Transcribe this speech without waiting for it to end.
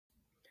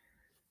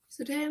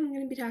So today I'm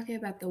going to be talking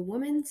about the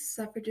women's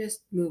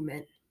suffragist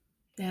movement.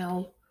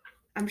 Now,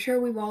 I'm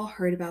sure we've all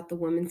heard about the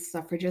women's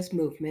suffragist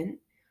movement,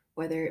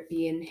 whether it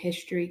be in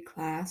history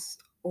class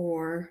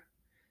or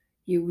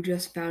you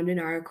just found an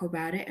article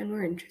about it and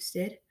were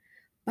interested.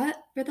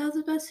 But for those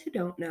of us who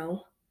don't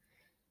know,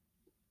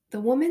 the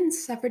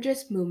women's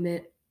suffragist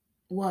movement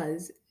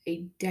was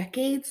a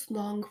decades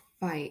long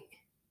fight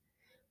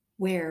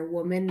where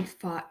women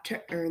fought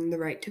to earn the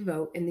right to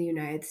vote in the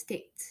United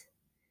States.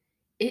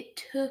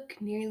 It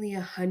took nearly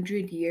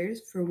 100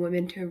 years for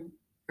women to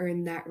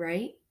earn that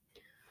right,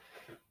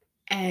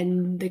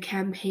 and the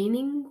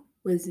campaigning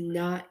was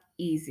not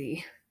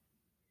easy.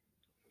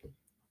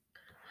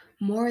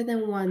 More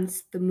than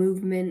once, the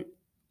movement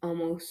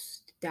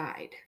almost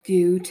died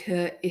due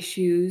to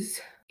issues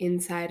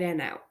inside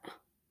and out.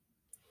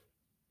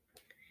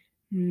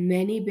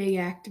 Many big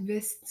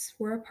activists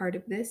were a part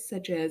of this,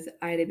 such as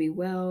Ida B.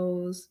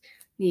 Wells,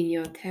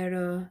 Nino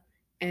Terrell,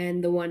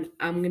 and the one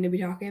I'm going to be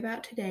talking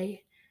about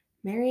today,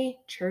 Mary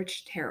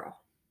Church Terrell.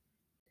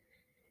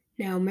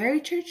 Now,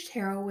 Mary Church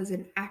Terrell was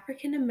an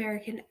African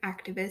American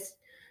activist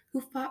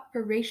who fought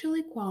for racial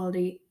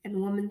equality and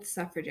women's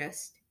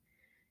suffragists.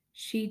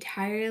 She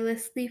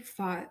tirelessly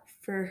fought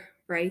for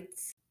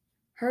rights.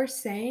 Her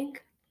saying,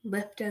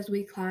 "Lift as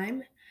we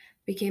climb,"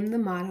 became the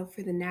motto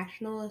for the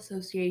National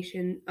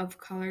Association of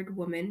Colored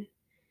Women,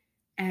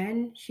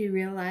 and she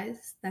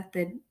realized that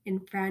the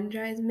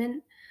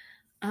enfranchisement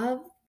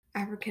of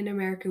African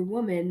American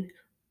women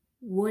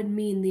would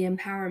mean the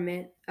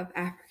empowerment of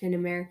African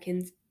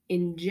Americans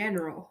in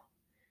general.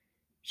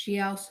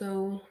 She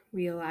also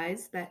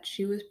realized that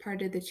she was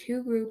part of the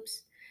two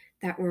groups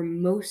that were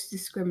most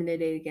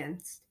discriminated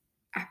against: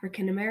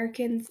 African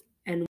Americans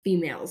and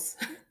females.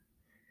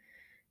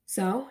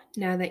 So,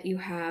 now that you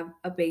have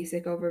a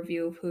basic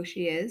overview of who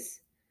she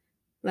is,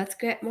 let's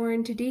get more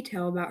into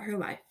detail about her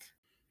life.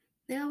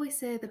 They always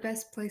say the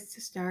best place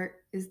to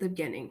start is the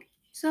beginning.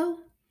 So,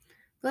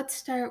 let's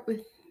start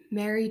with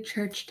Mary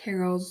Church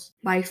Terrell's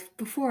life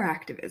before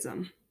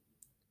activism.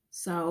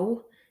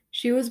 So,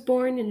 she was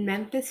born in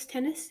Memphis,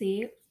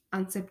 Tennessee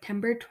on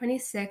September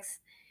 26,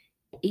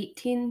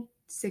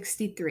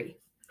 1863.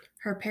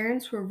 Her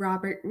parents were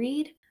Robert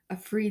Reed, a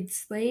freed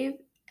slave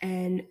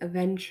and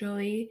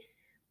eventually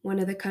one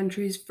of the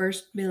country's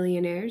first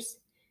millionaires,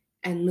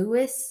 and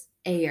Louis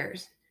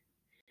Ayers,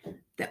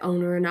 the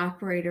owner and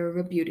operator of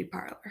a beauty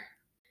parlor.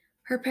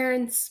 Her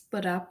parents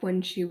split up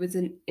when she was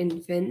an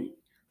infant,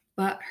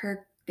 but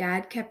her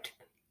dad kept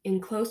in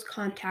close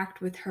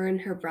contact with her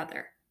and her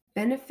brother.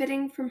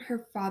 Benefiting from her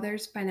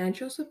father's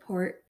financial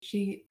support,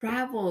 she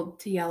traveled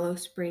to Yellow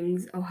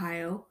Springs,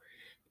 Ohio,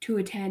 to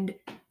attend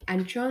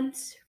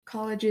Entrance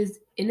College's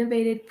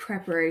Innovative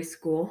Preparatory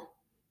School.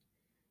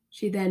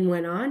 She then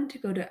went on to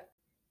go to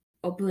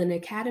Oberlin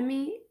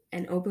Academy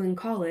and Oberlin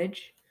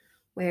College,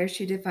 where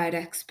she defied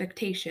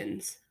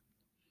expectations.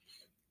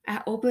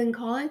 At Oberlin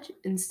College,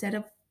 instead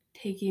of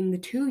taking the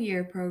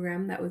 2-year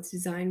program that was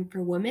designed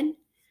for women,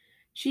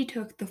 she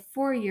took the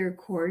 4-year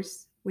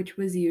course, which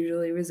was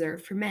usually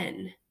reserved for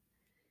men.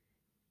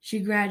 She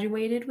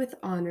graduated with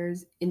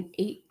honors in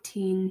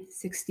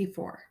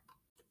 1864.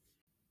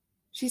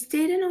 She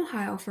stayed in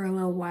Ohio for a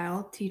little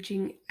while,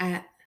 teaching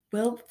at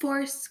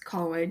Wilberforce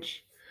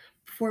College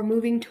before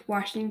moving to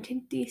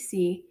Washington,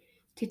 D.C.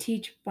 to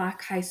teach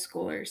black high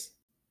schoolers.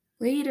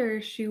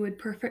 Later, she would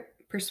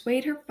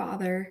persuade her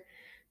father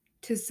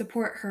to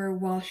support her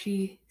while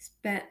she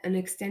spent an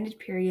extended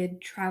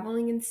period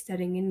traveling and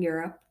studying in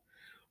Europe,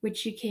 which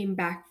she came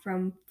back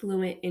from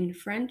fluent in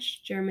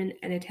French, German,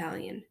 and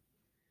Italian.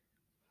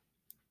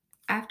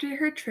 After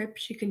her trip,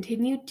 she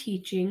continued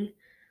teaching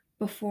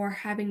before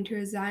having to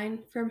resign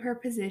from her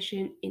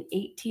position in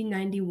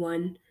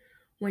 1891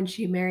 when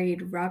she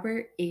married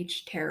Robert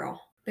H.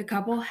 Terrell. The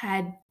couple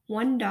had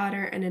one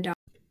daughter and a daughter.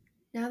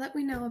 Now that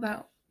we know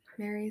about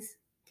Mary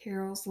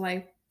Terrell's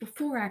life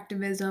before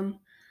activism,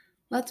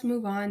 let's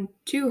move on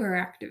to her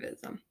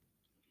activism.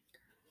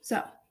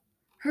 So,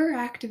 her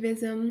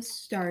activism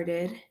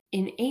started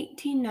in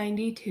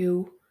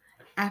 1892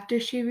 after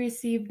she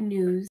received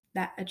news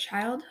that a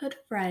childhood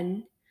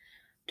friend,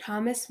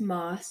 Thomas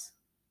Moss,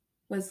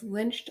 was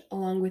lynched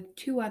along with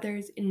two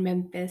others in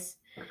Memphis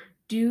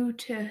due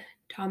to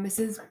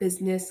Thomas's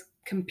business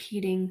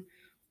competing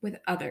with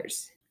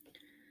others.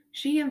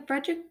 She and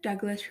Frederick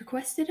Douglass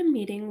requested a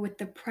meeting with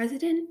the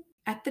president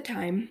at the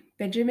time,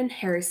 Benjamin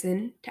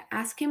Harrison, to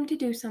ask him to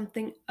do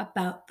something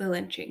about the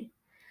lynching.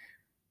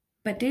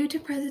 But due to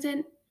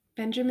President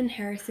Benjamin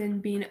Harrison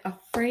being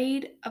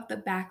afraid of the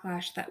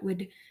backlash that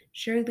would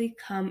surely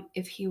come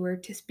if he were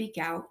to speak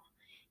out,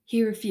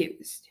 he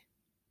refused.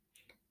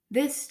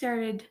 This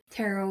started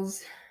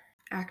Terrell's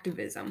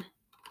activism.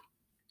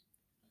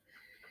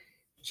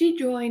 She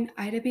joined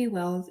Ida B.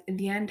 Wells in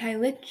the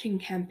anti-lynching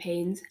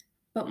campaigns,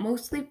 but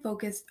mostly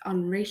focused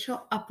on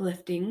racial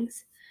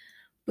upliftings,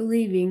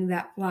 believing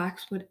that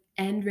blacks would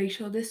end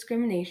racial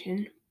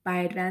discrimination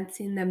by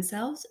advancing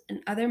themselves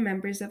and other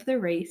members of the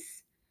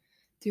race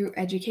through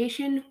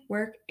education,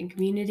 work, and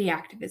community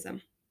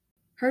activism.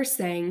 Her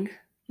saying,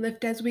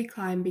 Lift as We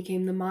Climb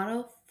became the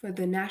motto for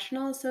the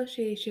National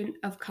Association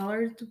of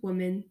Colored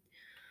Women,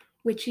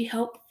 which she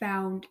helped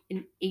found in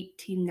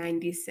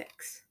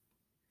 1896.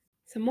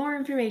 Some more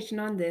information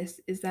on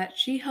this is that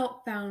she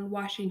helped found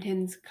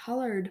Washington's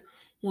Colored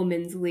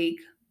Women's League,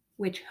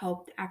 which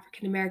helped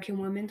African American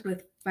women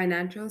with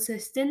financial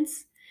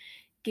assistance,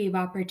 gave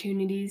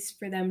opportunities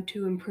for them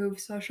to improve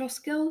social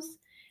skills,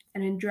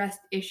 and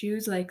addressed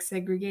issues like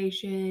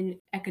segregation,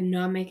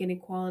 economic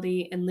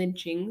inequality, and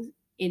lynchings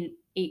in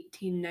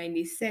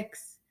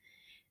 1896.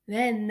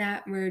 Then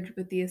that merged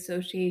with the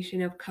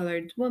Association of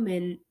Colored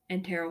Women,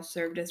 and Terrell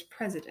served as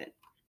president.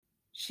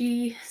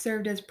 She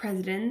served as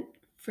president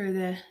for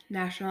the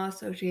National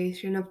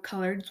Association of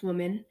Colored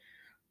Women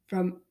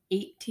from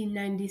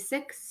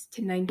 1896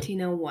 to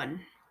 1901.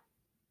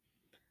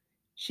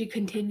 She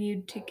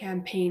continued to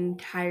campaign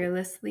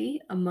tirelessly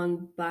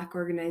among Black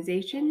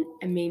organizations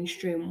and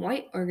mainstream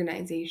white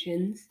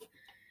organizations,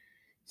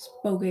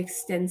 spoke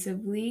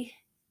extensively,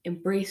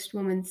 embraced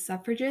women's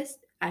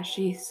suffragists as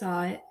she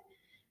saw it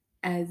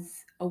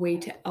as a way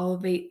to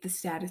elevate the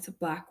status of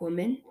Black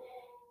women,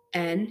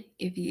 and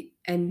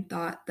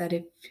thought that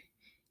if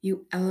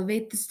you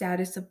elevate the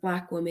status of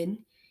Black women,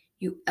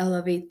 you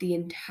elevate the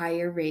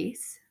entire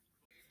race.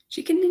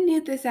 She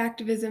continued this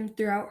activism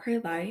throughout her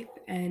life,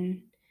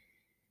 and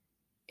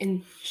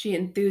she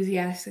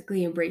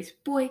enthusiastically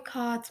embraced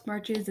boycotts,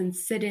 marches, and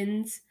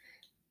sit-ins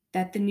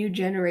that the new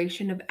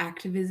generation of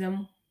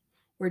activism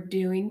were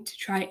doing to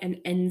try and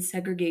end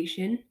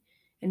segregation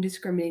and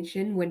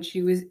discrimination when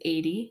she was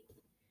 80,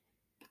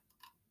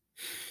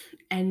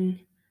 and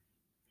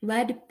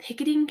led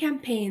picketing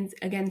campaigns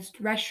against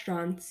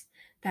restaurants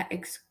that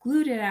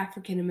excluded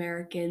African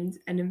Americans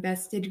and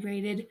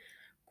investigated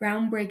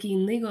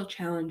groundbreaking legal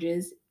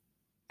challenges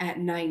at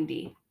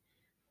 90.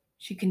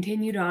 She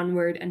continued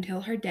onward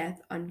until her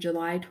death on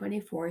July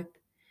 24th,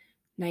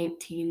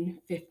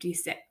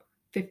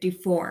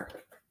 1954.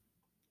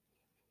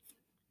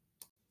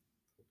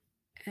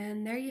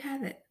 And there you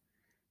have it.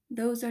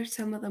 Those are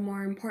some of the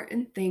more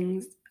important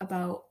things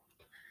about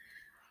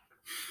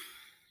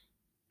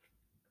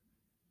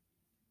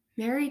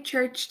Mary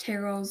Church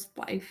Terrell's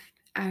life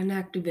and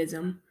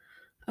activism.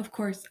 Of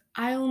course,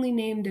 I only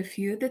named a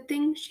few of the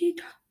things she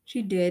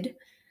did,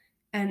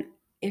 and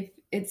if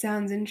it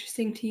sounds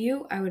interesting to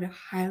you, I would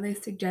highly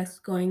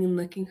suggest going and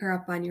looking her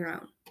up on your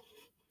own.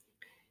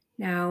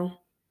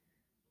 Now,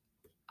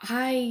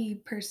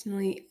 I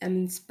personally am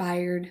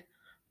inspired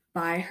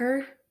by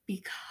her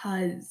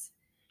because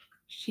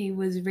she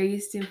was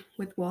raised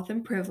with wealth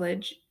and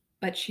privilege,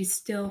 but she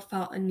still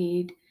felt a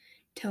need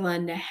to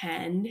lend a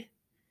hand,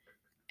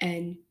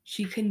 and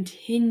she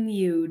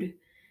continued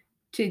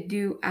to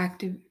do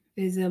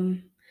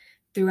activism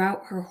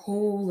throughout her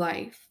whole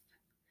life,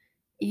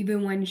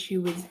 even when she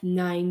was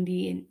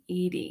 90 and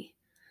 80.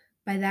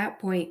 By that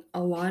point,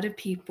 a lot of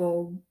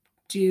people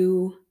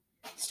do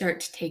start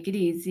to take it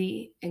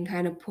easy and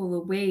kind of pull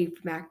away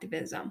from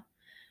activism,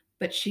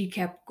 but she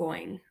kept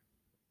going.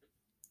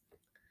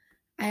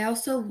 I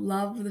also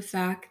love the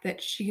fact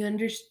that she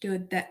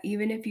understood that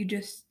even if you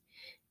just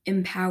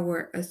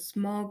empower a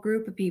small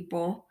group of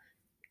people,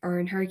 or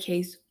in her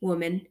case,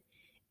 women,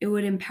 it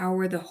would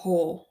empower the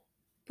whole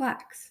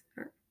Blacks.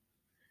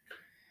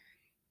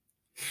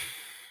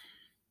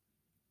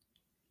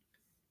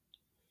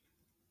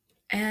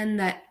 And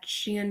that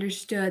she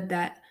understood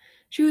that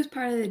she was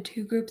part of the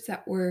two groups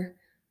that were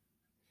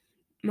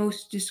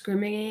most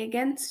discriminated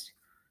against,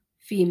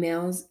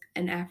 females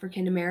and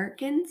African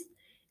Americans,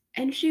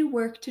 and she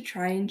worked to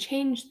try and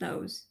change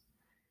those.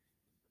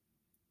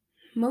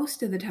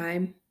 Most of the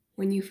time,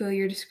 when you feel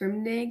you're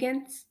discriminated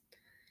against,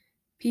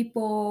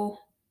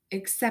 people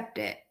accept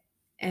it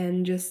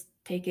and just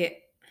take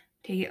it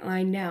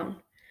lying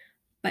down.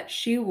 But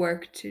she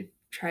worked to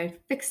try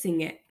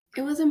fixing it.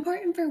 It was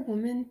important for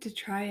women to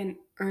try and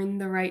earn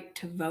the right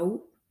to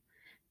vote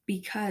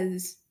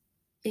because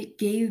it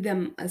gave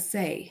them a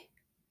say.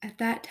 At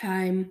that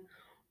time,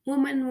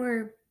 women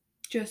were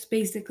just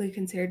basically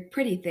considered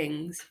pretty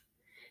things.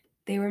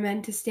 They were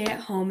meant to stay at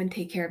home and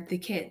take care of the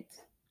kids.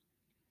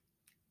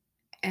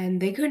 And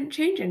they couldn't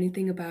change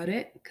anything about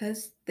it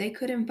because they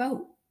couldn't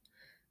vote.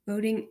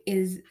 Voting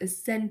is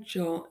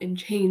essential in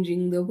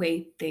changing the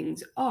way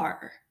things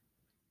are.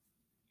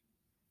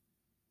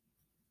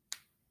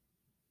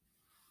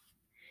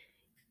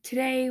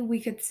 Today, we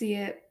could see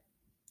it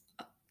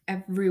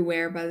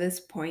everywhere by this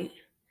point,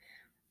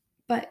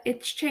 but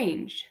it's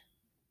changed.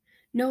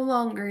 No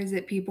longer is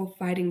it people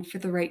fighting for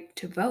the right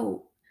to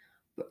vote,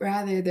 but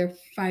rather they're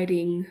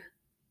fighting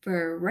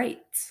for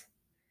rights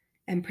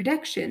and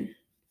protection.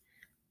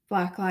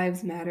 Black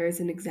Lives Matter is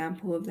an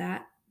example of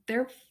that.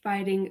 They're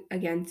fighting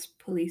against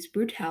police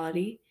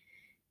brutality,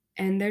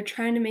 and they're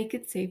trying to make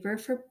it safer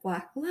for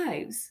Black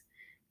lives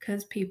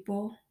because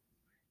people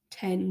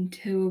tend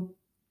to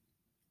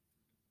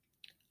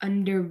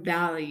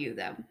undervalue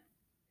them.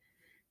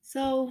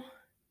 So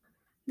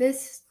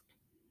it's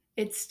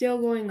still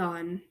going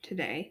on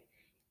today.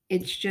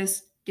 It's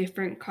just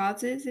different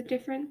causes and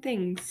different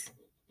things.